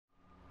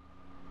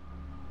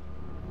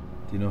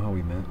Do you know how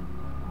we met?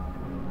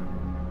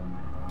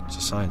 It's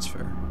a science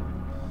fair.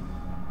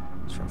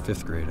 It's from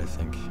 5th grade, I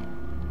think.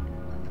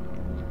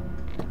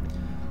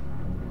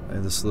 I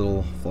had this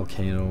little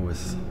volcano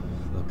with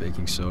the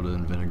baking soda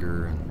and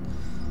vinegar and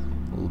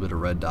a little bit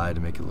of red dye to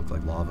make it look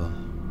like lava.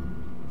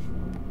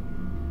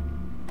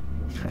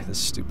 I had this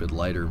stupid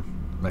lighter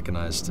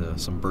mechanized to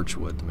some birch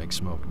wood to make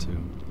smoke,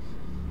 too.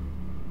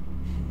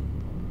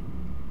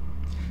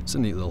 It's a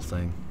neat little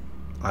thing.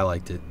 I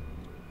liked it.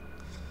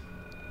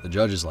 The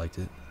judges liked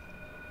it.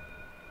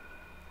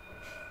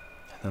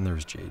 And then there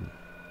was Jaden.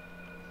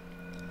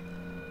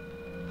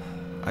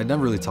 I'd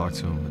never really talked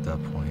to him at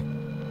that point.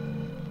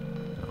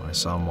 I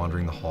saw him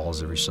wandering the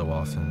halls every so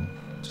often,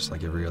 just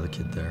like every other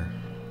kid there.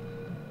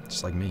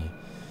 Just like me.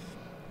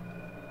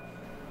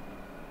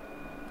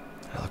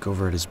 I look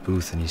over at his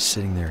booth and he's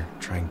sitting there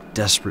trying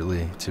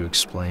desperately to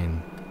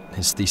explain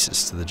his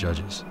thesis to the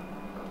judges.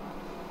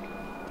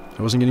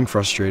 I wasn't getting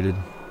frustrated,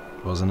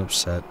 wasn't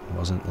upset,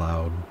 wasn't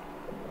loud.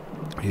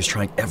 He was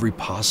trying every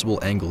possible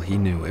angle he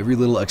knew, every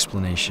little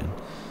explanation,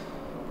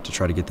 to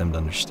try to get them to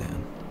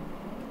understand.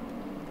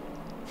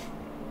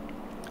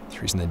 The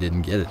reason they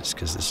didn't get it is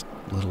because this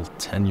little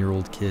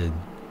 10-year-old kid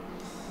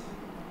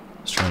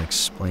was trying to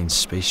explain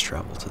space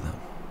travel to them.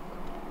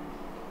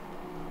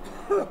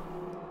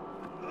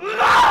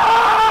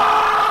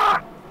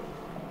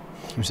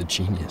 He was a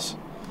genius.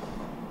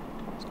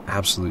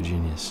 Absolute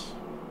genius.